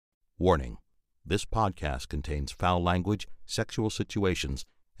Warning: this podcast contains foul language, sexual situations,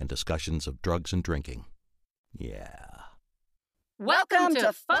 and discussions of drugs and drinking. Yeah. Welcome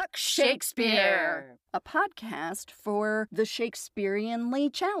to Fuck Shakespeare, a podcast for the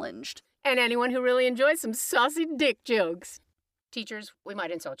Shakespeareanly challenged. And anyone who really enjoys some saucy dick jokes. Teachers, we might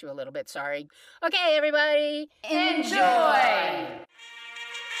insult you a little bit, sorry. Okay, everybody, enjoy!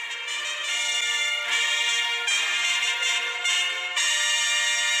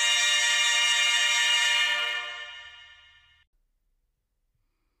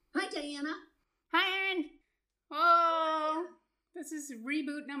 Hi, Diana. Hi, Erin. Oh, this is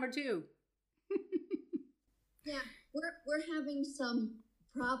reboot number 2. Yeah, we're having some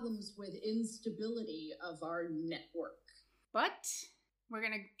problems with instability of our network. But we're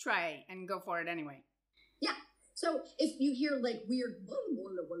going to try and go for it anyway. Yeah, so if you hear like weird blah,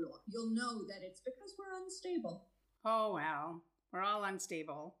 blah, blah, blah, you'll know that it's because we're unstable. Oh, well, we're all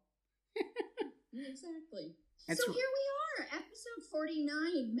unstable. Exactly. That's so here we are, episode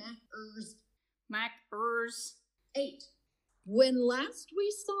 49, Mac Ers. 8. When last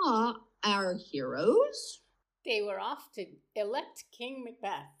we saw our heroes, They were off to elect King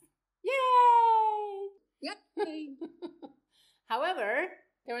Macbeth. Yay! yep, However,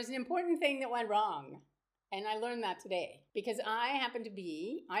 there was an important thing that went wrong. And I learned that today. Because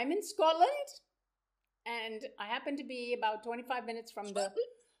I'm in Scotland. And I happen to be about 25 minutes from the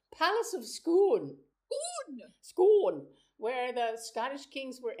Palace of Scone. Scone, where the Scottish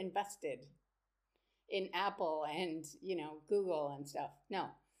kings were invested in Apple and, Google and stuff. No.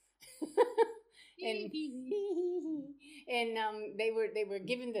 and they were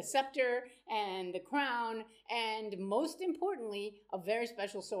given the scepter and the crown and, most importantly, a very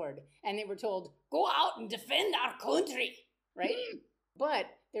special sword. And they were told, go out and defend our country, right? But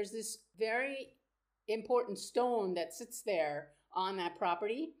there's this very important stone that sits there on that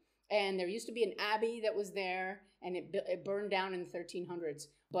property. And there used to be an abbey that was there, and it burned down in the 1300s.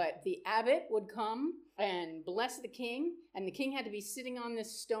 But the abbot would come and bless the king, and the king had to be sitting on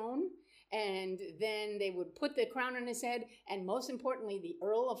this stone, and then they would put the crown on his head, and most importantly, the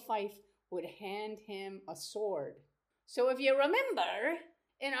Earl of Fife would hand him a sword. So if you remember,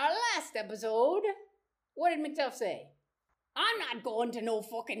 in our last episode, what did Macduff say? I'm not going to no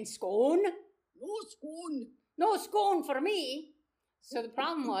fucking Scone. no scone. No scone for me. So the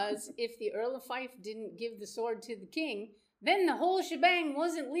problem was, if the Earl of Fife didn't give the sword to the king, then the whole shebang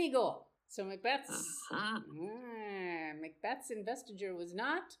wasn't legal. So Macbeth's investiture was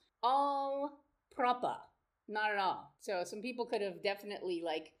not all proper. Not at all. So some people could have definitely,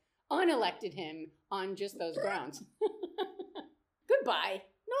 unelected him on just those grounds. Goodbye.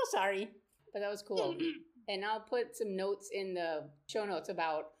 No, sorry. But that was cool. And I'll put some notes in the show notes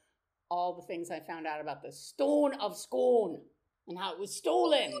about all the things I found out about the Stone of Scone. And how it was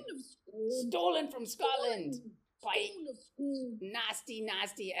stolen. Stolen from Scotland. By nasty,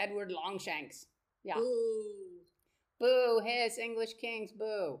 nasty Edward Longshanks. Yeah. Boo. Boo. Hiss, English kings,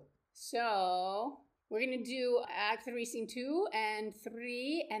 boo. So, we're going to do Act 3, Scene 2 and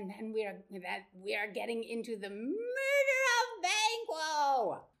 3. And then we are getting into the murder of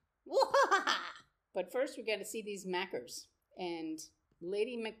Banquo. But first, we got to see these Mackers. And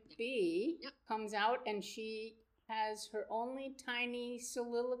Lady Macbeth comes out and she has her only tiny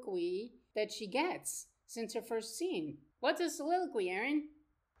soliloquy that she gets since her first scene. What's a soliloquy, Erin?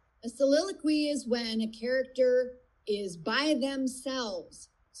 A soliloquy is when a character is by themselves,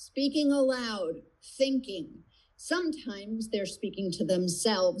 speaking aloud, thinking. Sometimes they're speaking to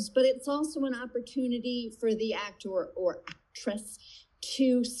themselves, but it's also an opportunity for the actor or actress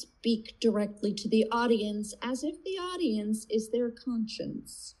to speak directly to the audience as if the audience is their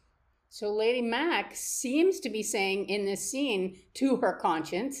conscience. So Lady Mac seems to be saying in this scene to her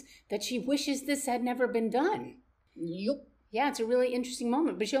conscience that she wishes this had never been done. Yup. Yeah, it's a really interesting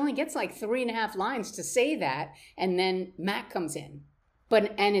moment, but she only gets 3.5 lines to say that, and then Mac comes in.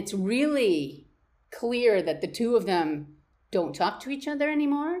 And it's really clear that the two of them don't talk to each other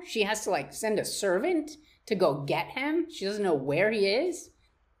anymore. She has to send a servant to go get him. She doesn't know where he is.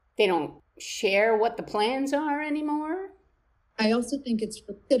 They don't share what the plans are anymore. I also think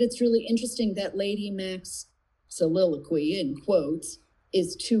it's really interesting that Lady Mac's soliloquy, in quotes,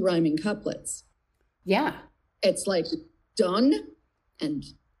 is 2 rhyming couplets. Yeah. It's done and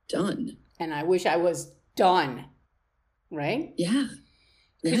done. And I wish I was done. Right? Yeah.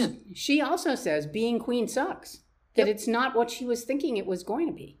 Yeah. She also says being queen sucks. That it's not what she was thinking it was going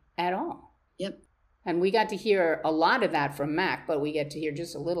to be at all. Yep. And we got to hear a lot of that from Mac, but we get to hear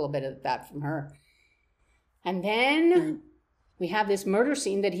just a little bit of that from her. And then we have this murder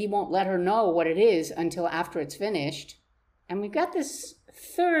scene that he won't let her know what it is until after it's finished. And we've got this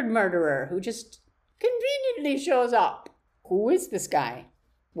third murderer who just conveniently shows up. Who is this guy?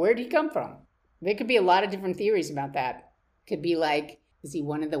 Where did he come from? There could be a lot of different theories about that. Could be like, is he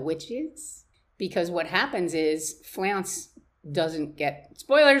one of the witches? Because what happens is Flance doesn't get,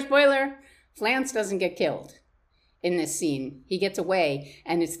 spoiler, Flance doesn't get killed in this scene. He gets away,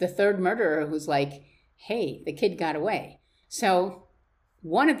 and it's the third murderer who's like, hey, the kid got away. So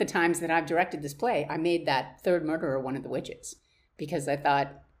one of the times that I've directed this play, I made that third murderer one of the witches, because I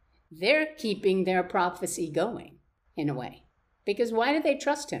thought they're keeping their prophecy going in a way. Because why do they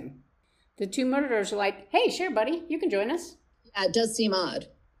trust him? The two murderers are like, hey, sure, buddy, you can join us. Yeah, it does seem odd.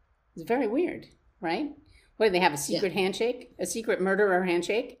 It's very weird, right? What, do they have a secret handshake? A secret murderer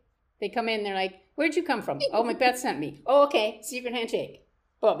handshake? They come in, they're like, where'd you come from? Oh, Macbeth sent me. Oh, okay, secret handshake.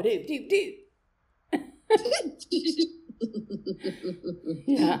 Bob-a-doo-doo-doo.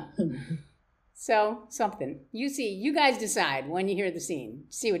 Yeah. So, something. You guys decide when you hear the scene.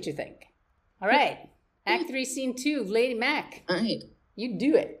 See what you think. All right. Act 3, Scene 2, Lady Mac. All right. You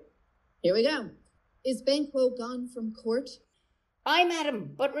do it. Here we go. Is Banquo gone from court? Aye,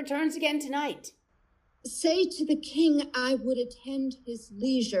 madam, but returns again tonight. Say to the king I would attend his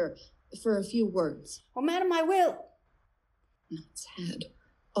leisure for a few words. Oh, madam, I will. Not sad,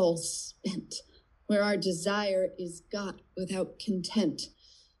 all spent, where our desire is got without content.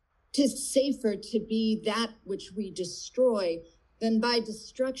 'Tis safer to be that which we destroy than by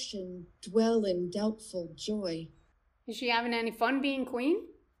destruction dwell in doubtful joy. Is she having any fun being queen?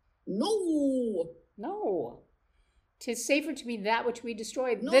 No! No. 'Tis safer to be that which we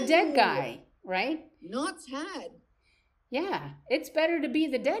destroy. No. The dead guy, right? Not sad. Yeah, it's better to be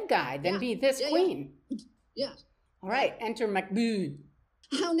the dead guy than be this queen. Yeah. All right, enter Macbeth.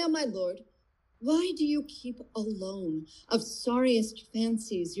 How now, my lord? Why do you keep alone of sorriest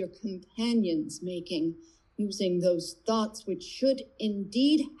fancies your companions making, using those thoughts which should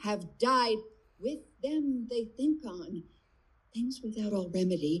indeed have died? With them they think on. Things without all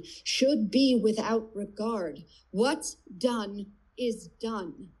remedy should be without regard. What's done is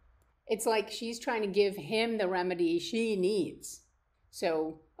done. It's like she's trying to give him the remedy she needs.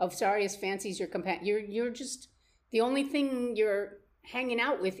 So, of sorriest fancies your companion, you're just, the only thing you're hanging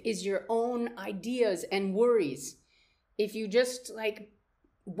out with is your own ideas and worries. If you just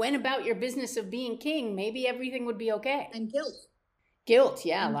went about your business of being king, maybe everything would be okay. And guilt. Guilt,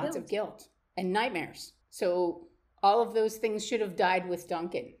 yeah, and lots of guilt. And nightmares. So all of those things should have died with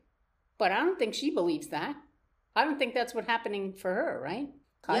Duncan. But I don't think she believes that. I don't think that's what's happening for her, right?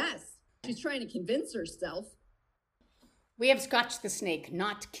 Cut? Yes. She's trying to convince herself. We have scotched the snake,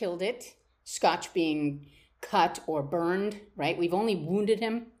 not killed it. Scotch being cut or burned, right? We've only wounded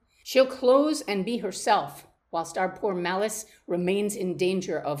him. She'll close and be herself, whilst our poor Malice remains in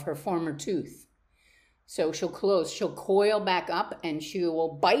danger of her former tooth. So she'll close, she'll coil back up, and she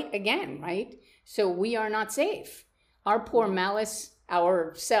will bite again, right? So we are not safe. Our poor Malice,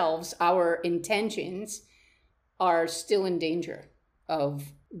 ourselves, our intentions are still in danger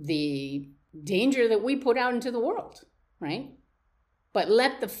of the danger that we put out into the world, right? But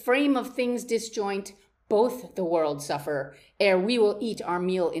let the frame of things disjoint, both the world suffer, ere we will eat our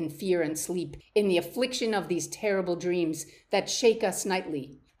meal in fear and sleep, in the affliction of these terrible dreams that shake us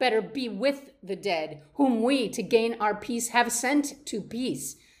nightly. Better be with the dead, whom we, to gain our peace, have sent to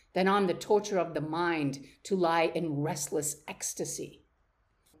peace, than on the torture of the mind to lie in restless ecstasy.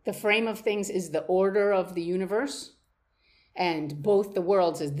 The frame of things is the order of the universe, and both the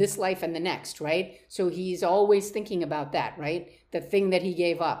worlds is this life and the next, right? So he's always thinking about that, right? The thing that he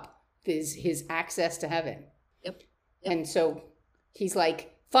gave up is his access to heaven. Yep. And so he's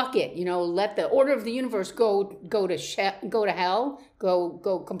like, fuck it, let the order of the universe go to hell,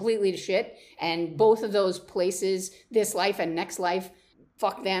 go completely to shit. And both of those places, this life and next life,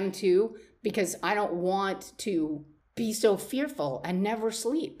 fuck them too, because I don't want to be so fearful and never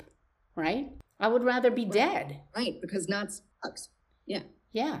sleep, right? I would rather be dead. Right, because not sucks. Yeah.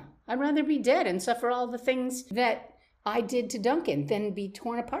 Yeah, I'd rather be dead and suffer all the things that I did to Duncan than be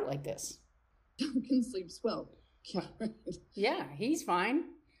torn apart like this. Duncan sleeps well. Yeah, he's fine.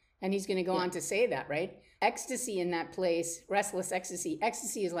 And he's going to go on to say that, right? Ecstasy in that place, restless ecstasy.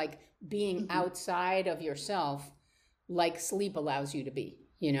 Ecstasy is like being outside of yourself, like sleep allows you to be,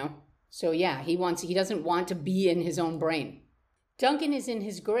 So yeah, he doesn't want to be in his own brain. Duncan is in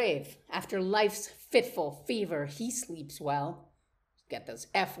his grave. After life's fitful fever, he sleeps well. Get those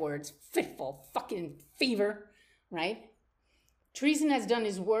F words, fitful fucking fever, right? Treason has done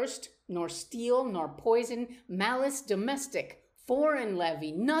his worst, nor steel, nor poison, malice domestic, foreign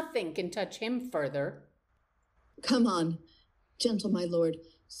levy, nothing can touch him further. Come on, gentle my lord,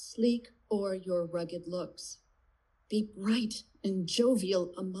 sleek o'er your rugged looks. Be bright and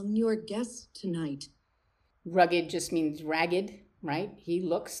jovial among your guests tonight. Rugged just means ragged, right? He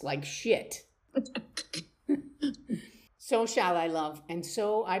looks like shit. So shall I love, and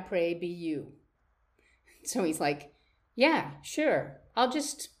so I pray be you. So he's like, yeah, sure. I'll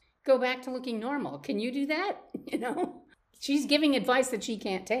just go back to looking normal. Can you do that? She's giving advice that she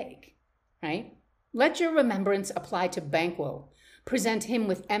can't take, right? Let your remembrance apply to Banquo. Present him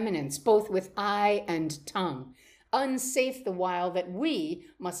with eminence, both with eye and tongue. Unsafe the while that we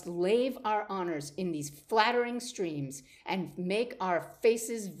must lave our honors in these flattering streams and make our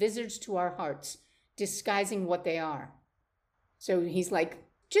faces visage to our hearts, disguising what they are. So he's like,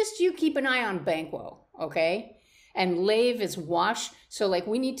 just you keep an eye on Banquo, okay? And lave is wash. So like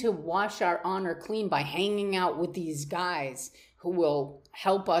we need to wash our honor clean by hanging out with these guys who will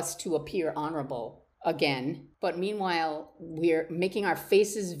help us to appear honorable again. But meanwhile, we're making our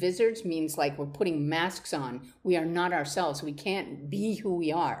faces visage means like we're putting masks on. We are not ourselves. We can't be who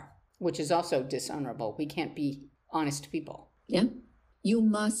we are, which is also dishonorable. We can't be honest people. Yeah. You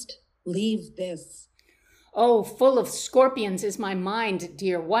must leave this. Oh, full of scorpions is my mind,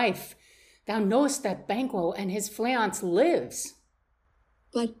 dear wife. Thou knowest that Banquo and his fleance lives.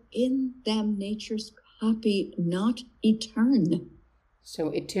 But in them nature's copy not etern.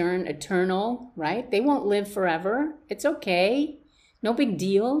 So eternal, right? They won't live forever. It's okay. No big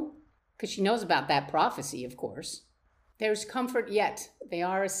deal. Because she knows about that prophecy, of course. There's comfort yet. They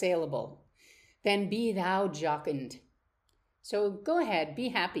are assailable. Then be thou jocund. So go ahead, be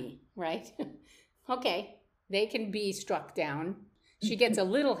happy, right? Okay, they can be struck down. She gets a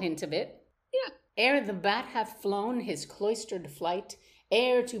little hint of it. Yeah. Ere the bat hath flown his cloistered flight,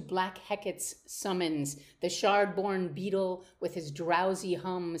 ere to black Hecate's summons, the shard-born beetle with his drowsy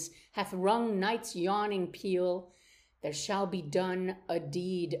hums hath rung night's yawning peal, there shall be done a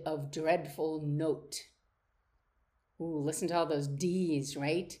deed of dreadful note. Ooh, listen to all those D's,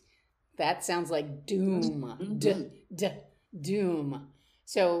 right? That sounds like doom. Doom.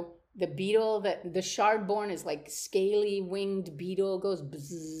 So the beetle, the shard-born is like scaly winged beetle, goes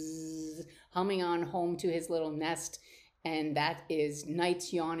bzzz, humming on home to his little nest. And that is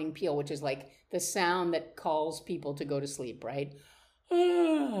night's yawning peal, which is like the sound that calls people to go to sleep, right?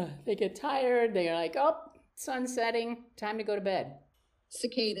 They get tired. They're like, oh, sun's setting. Time to go to bed.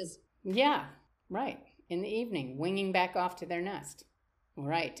 Cicadas. Yeah, right. In the evening, winging back off to their nest.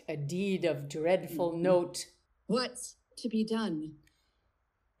 Right. A deed of dreadful note. What's to be done?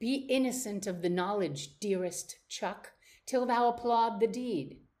 Be innocent of the knowledge, dearest Chuck, till thou applaud the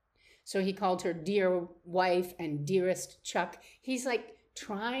deed. So he called her dear wife and dearest Chuck. He's like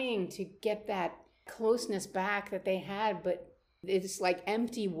trying to get that closeness back that they had, but it's like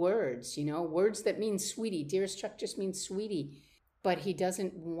empty words, words that mean sweetie. Dearest Chuck just means sweetie. But he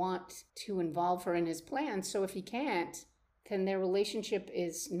doesn't want to involve her in his plans. So if he can't, then their relationship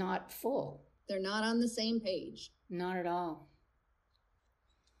is not full. They're not on the same page. Not at all.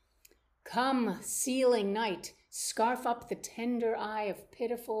 Come, sealing night, scarf up the tender eye of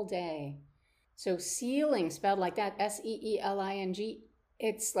pitiful day. So sealing, spelled like that, S-E-E-L-I-N-G,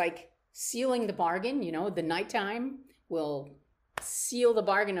 it's like sealing the bargain, the nighttime will seal the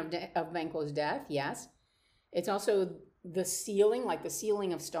bargain of Banquo's death, yes. It's also the sealing, like the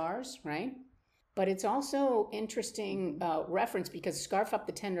sealing of stars, right? But it's also interesting reference because scarf up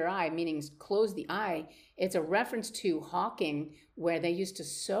the tender eye, meaning close the eye. It's a reference to hawking, where they used to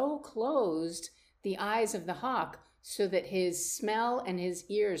sew closed the eyes of the hawk so that his smell and his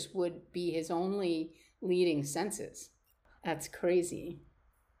ears would be his only leading senses. That's crazy.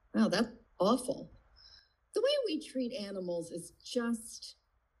 Wow, that's awful. The way we treat animals is just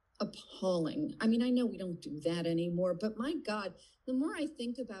appalling. I mean, I know we don't do that anymore, but my God, the more I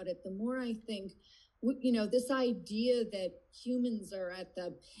think about it, the more I think, this idea that humans are at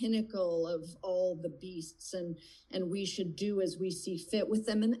the pinnacle of all the beasts and we should do as we see fit with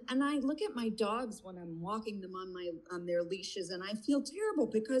them. And I look at my dogs when I'm walking them on their leashes, and I feel terrible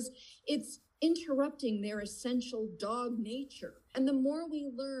because it's interrupting their essential dog nature. And the more we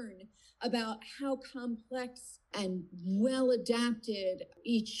learn about how complex and well adapted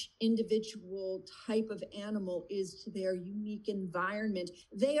each individual type of animal is to their unique environment,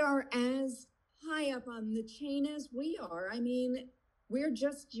 they are as high up on the chain as we are. I mean, we're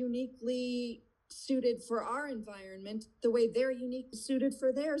just uniquely suited for our environment the way they're uniquely suited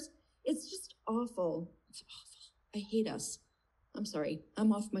for theirs. It's just awful. It's awful. I hate us. I'm sorry.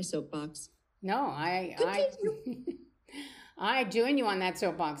 I'm off my soapbox. No, I join you on that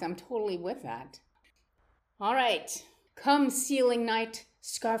soapbox. I'm totally with that. All right. Come, sealing night,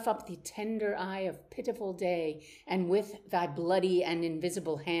 scarf up the tender eye of pitiful day, and with thy bloody and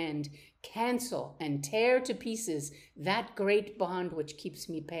invisible hand, cancel and tear to pieces that great bond which keeps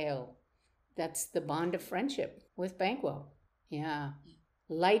me pale. That's the bond of friendship with Banquo. Yeah.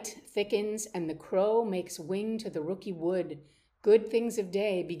 Light thickens and the crow makes wing to the rooky wood. Good things of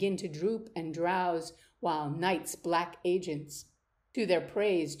day begin to droop and drowse, while night's black agents to their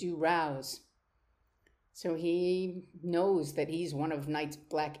praise do rouse. So he knows that he's one of night's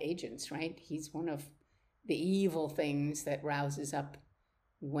black agents, right? He's one of the evil things that rouses up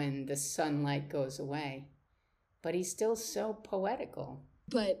when the sunlight goes away. But he's still so poetical.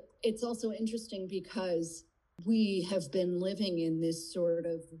 But it's also interesting because we have been living in this sort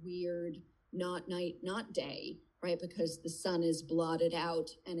of weird not night, not day, right? Because the sun is blotted out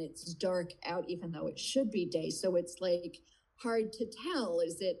and it's dark out, even though it should be day. So it's like hard to tell.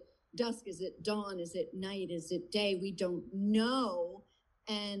 Is it dusk? Is it dawn? Is it night? Is it day? We don't know.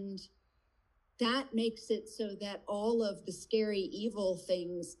 And that makes it so that all of the scary, evil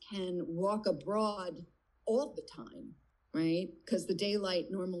things can walk abroad all the time, right? Because the daylight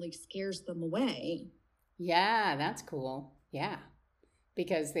normally scares them away. Yeah, that's cool. Yeah.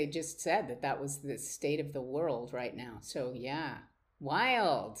 Because they just said that that was the state of the world right now. So yeah,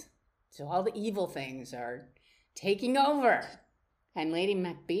 wild. So all the evil things are taking over. And Lady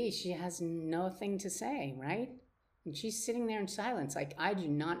Macbeth, she has nothing to say, right? And she's sitting there in silence, like, I do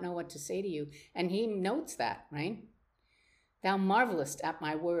not know what to say to you. And he notes that, right? Thou marvelest at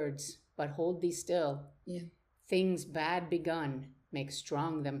my words, but hold thee still. Yeah. Things bad begun make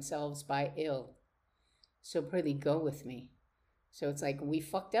strong themselves by ill. So prithee go with me. So it's like we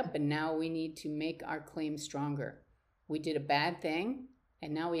fucked up and now we need to make our claim stronger. We did a bad thing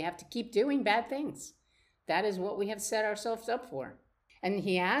and now we have to keep doing bad things. That is what we have set ourselves up for. And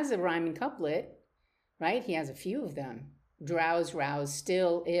he has a rhyming couplet, right? He has a few of them. Drowse, rouse,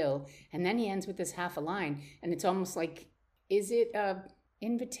 still, ill. And then he ends with this half a line. And it's almost like, is it a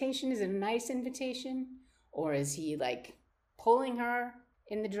invitation? Is it a nice invitation? Or is he like pulling her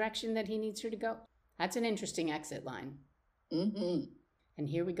in the direction that he needs her to go? That's an interesting exit line. Mm-hmm. And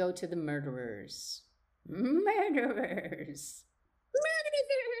here we go to the murderers. Murderers.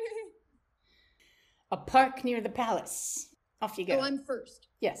 A park near the palace. Off you go. Oh, I'm first.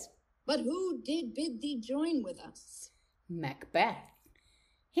 Yes. But who did bid thee join with us? Macbeth.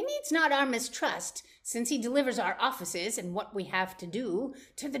 He needs not our mistrust, since he delivers our offices and what we have to do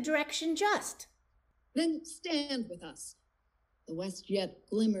to the direction just. Then stand with us. The west yet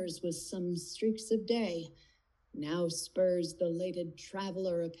glimmers with some streaks of day. Now spurs the lated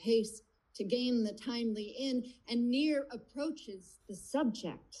traveler apace to gain the timely inn, and near approaches the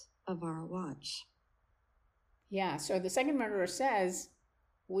subject of our watch. Yeah, so the second murderer says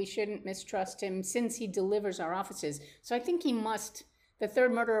we shouldn't mistrust him since he delivers our offices. So I think the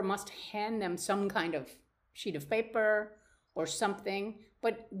third murderer must hand them some kind of sheet of paper or something.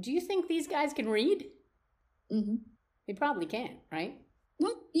 But do you think these guys can read? Mm-hmm. They probably can't, right?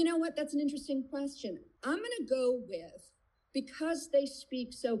 Well, you know what? That's an interesting question. I'm going to go with, because they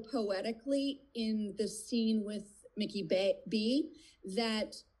speak so poetically in the scene with Mickey B,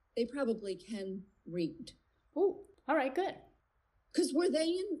 that they probably can read. Oh, all right, good. Because were they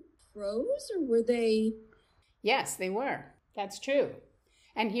in prose or were they? Yes, they were. That's true.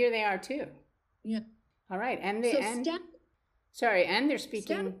 And here they are too. Yeah. All right. And they're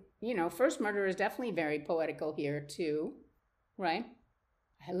speaking, first murder is definitely very poetical here too, right?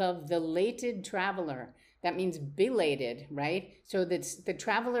 I love the lated traveler. That means belated, right? So that's the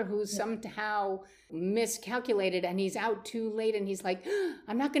traveler who's somehow miscalculated and he's out too late and he's like,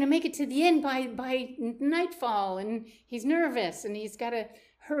 I'm not going to make it to the inn by nightfall. And he's nervous and he's got to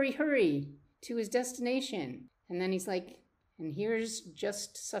hurry to his destination. And then he's like, and here's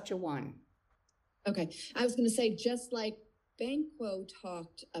just such a one. Okay. I was going to say, just like Banquo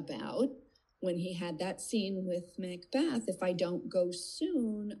talked about when he had that scene with Macbeth, if I don't go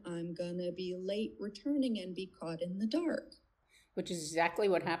soon, I'm going to be late returning and be caught in the dark. Which is exactly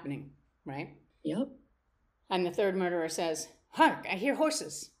what's happening, right? Yep. And the third murderer says, hark, I hear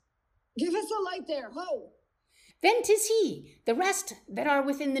horses. Give us a light there, ho! Then 'tis he. The rest that are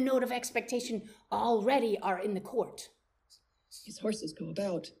within the note of expectation already are in the court. His horses go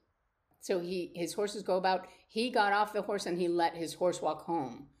about. So his horses go about. He got off the horse and he let his horse walk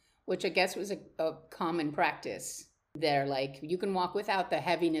home, which I guess was a common practice. They're like, you can walk without the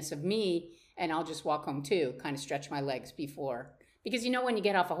heaviness of me, and I'll just walk home too, kind of stretch my legs before. Because when you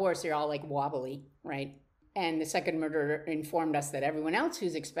get off a horse, you're all like wobbly, right? And the second murderer informed us that everyone else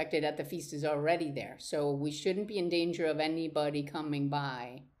who's expected at the feast is already there. So we shouldn't be in danger of anybody coming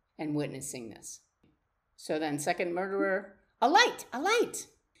by and witnessing this. So then second murderer, a light!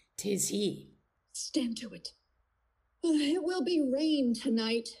 'Tis he. Stand to it. It will be rain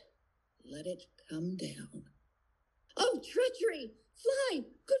tonight. let it come down. Oh, treachery! Fly!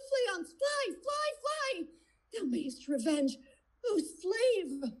 Good fleance! Fly! Fly! Fly! Thou mayest revenge! Oh,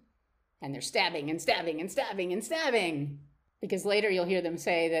 slave! And they're stabbing and stabbing and stabbing and stabbing. Because later you'll hear them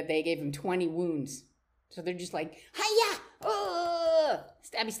say that they gave him 20 wounds. So they're just like, hi-ya! Oh!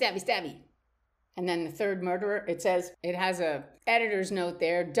 Stabby, stabby, stabby. And then the third murderer, it says, it has a editor's note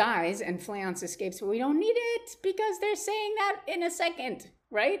there, dies and Fleance escapes, but we don't need it because they're saying that in a second,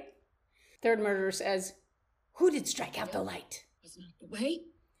 right? Third murderer says, who did strike out the light? Was not the way.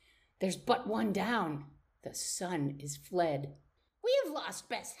 There's but one down. The sun is fled. We have lost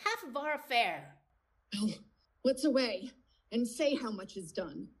best half of our affair. Oh, what's away? And say how much is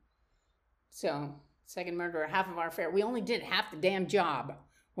done. So, second murderer, half of our affair. We only did half the damn job.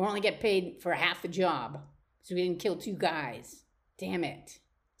 We'll only get paid for half the job. So we didn't kill 2 guys. Damn it.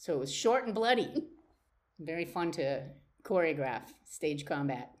 So it was short and bloody. Very fun to choreograph stage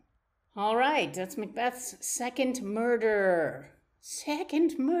combat. All right, that's Macbeth's second murder.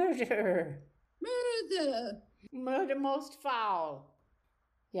 Second murder. Murder! Murder most foul.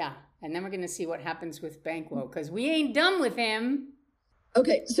 Yeah, and then we're going to see what happens with Banquo, because we ain't done with him.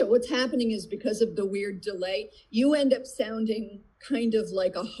 Okay, so what's happening is because of the weird delay, you end up sounding kind of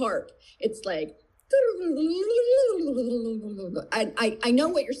like a harp. It's like, I know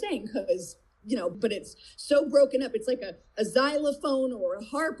what you're saying because, but it's so broken up. It's like a xylophone or a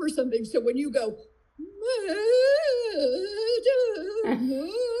harp or something. So when you go,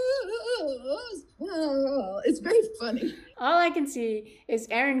 it's very funny. All I can see is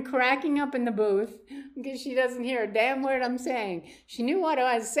Erin cracking up in the booth because she doesn't hear a damn word I'm saying. She knew what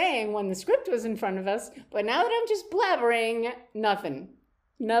I was saying when the script was in front of us, but now that I'm just blabbering, nothing.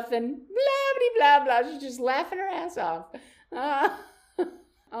 Nothing. Blah, blah, blah, blah. She's just laughing her ass off.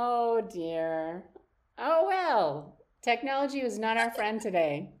 Oh, dear. Oh, well. Technology was not our friend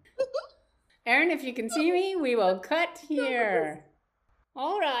today. Erin, if you can see me, we will cut here.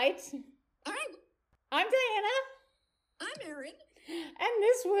 All right. I'm Diana. I'm Erin. And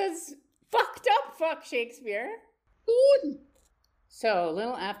this was Fucked Up Fuck Shakespeare. Good. So,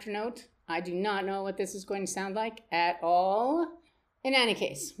 little afternote. I do not know what this is going to sound like at all. In any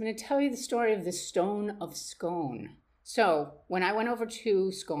case, I'm going to tell you the story of the Stone of Scone. So, when I went over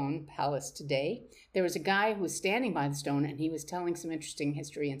to Scone Palace today, there was a guy who was standing by the stone and he was telling some interesting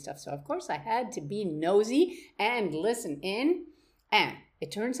history and stuff. So, of course, I had to be nosy and listen in. And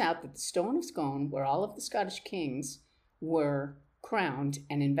it turns out that the Stone of Scone, where all of the Scottish kings were crowned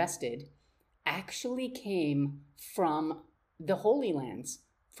and invested, actually came from the Holy Lands,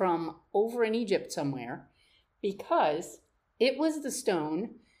 from over in Egypt somewhere, because it was the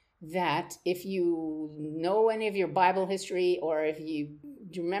stone that, if you know any of your Bible history or do you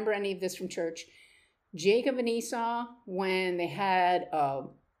remember any of this from church, Jacob and Esau, when they had a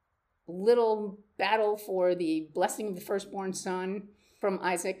little battle for the blessing of the firstborn son from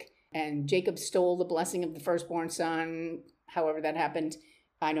Isaac, and Jacob stole the blessing of the firstborn son, however that happened.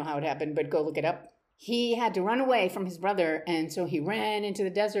 I know how it happened, but go look it up. He had to run away from his brother, and so he ran into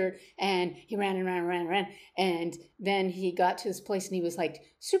the desert, and he ran and ran and ran and ran, and then he got to this place, and he was like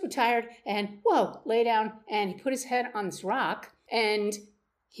super tired, and whoa, lay down, and he put his head on this rock, and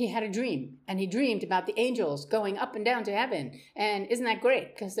he had a dream, and he dreamed about the angels going up and down to heaven, and isn't that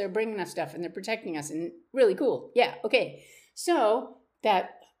great? Because they're bringing us stuff, and they're protecting us, and really cool. Yeah, okay. So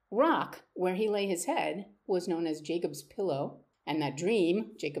that rock where he lay his head was known as Jacob's pillow, and that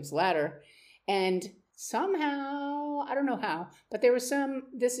dream, Jacob's ladder. And somehow, I don't know how, but there was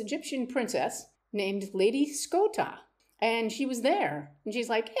this Egyptian princess named Lady Scota, and she was there. And she's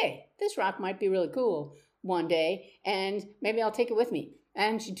like, hey, this rock might be really cool one day, and maybe I'll take it with me.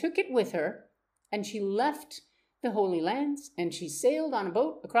 And she took it with her, and she left the Holy Lands, and she sailed on a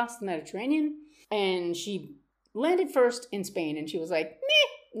boat across the Mediterranean, and she landed first in Spain, and she was like,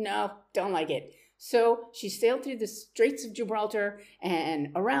 meh, no, don't like it. So she sailed through the Straits of Gibraltar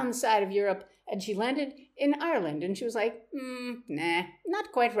and around the side of Europe, and she landed in Ireland. And she was like, nah,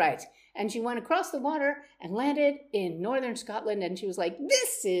 not quite right. And she went across the water and landed in northern Scotland, and she was like,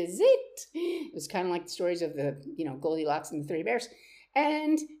 this is it. It was kind of like the stories of the, Goldilocks and the Three Bears.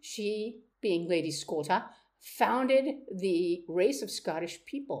 And she, being Lady Scota, founded the race of Scottish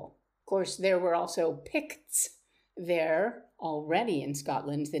people. Of course, there were also Picts there already in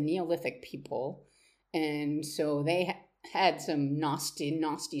Scotland, the Neolithic people. And so they had some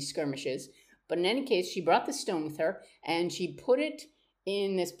nasty skirmishes. But in any case, she brought the stone with her, and she put it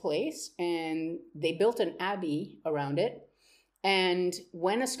in this place, and they built an abbey around it. And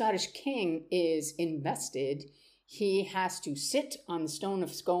when a Scottish king is invested, he has to sit on the Stone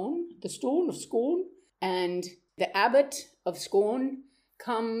of Scone, and the abbot of Scone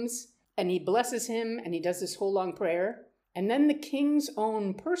comes And he blesses him, and he does this whole long prayer. And then the king's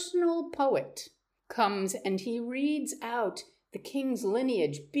own personal poet comes and he reads out the king's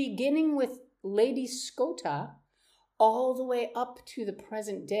lineage, beginning with Lady Scota, all the way up to the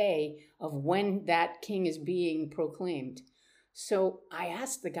present day of when that king is being proclaimed. So I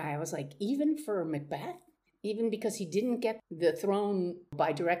asked the guy, I was like, even for Macbeth, even because he didn't get the throne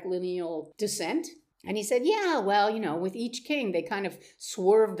by direct lineal descent? And he said, yeah, well, with each king, they kind of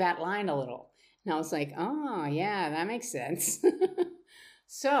swerved that line a little. And I was like, oh, yeah, that makes sense.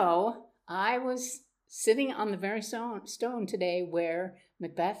 So I was sitting on the very stone today where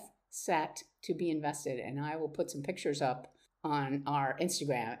Macbeth sat to be invested. And I will put some pictures up on our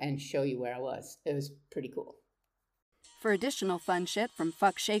Instagram and show you where I was. It was pretty cool. For additional fun shit from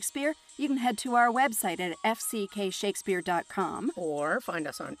Fuck Shakespeare, you can head to our website at fckshakespeare.com. Or find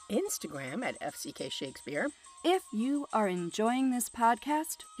us on Instagram at fckshakespeare. If you are enjoying this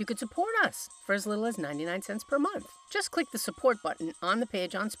podcast, you could support us for as little as 99 cents per month. Just click the support button on the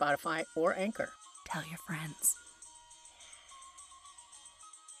page on Spotify or Anchor. Tell your friends.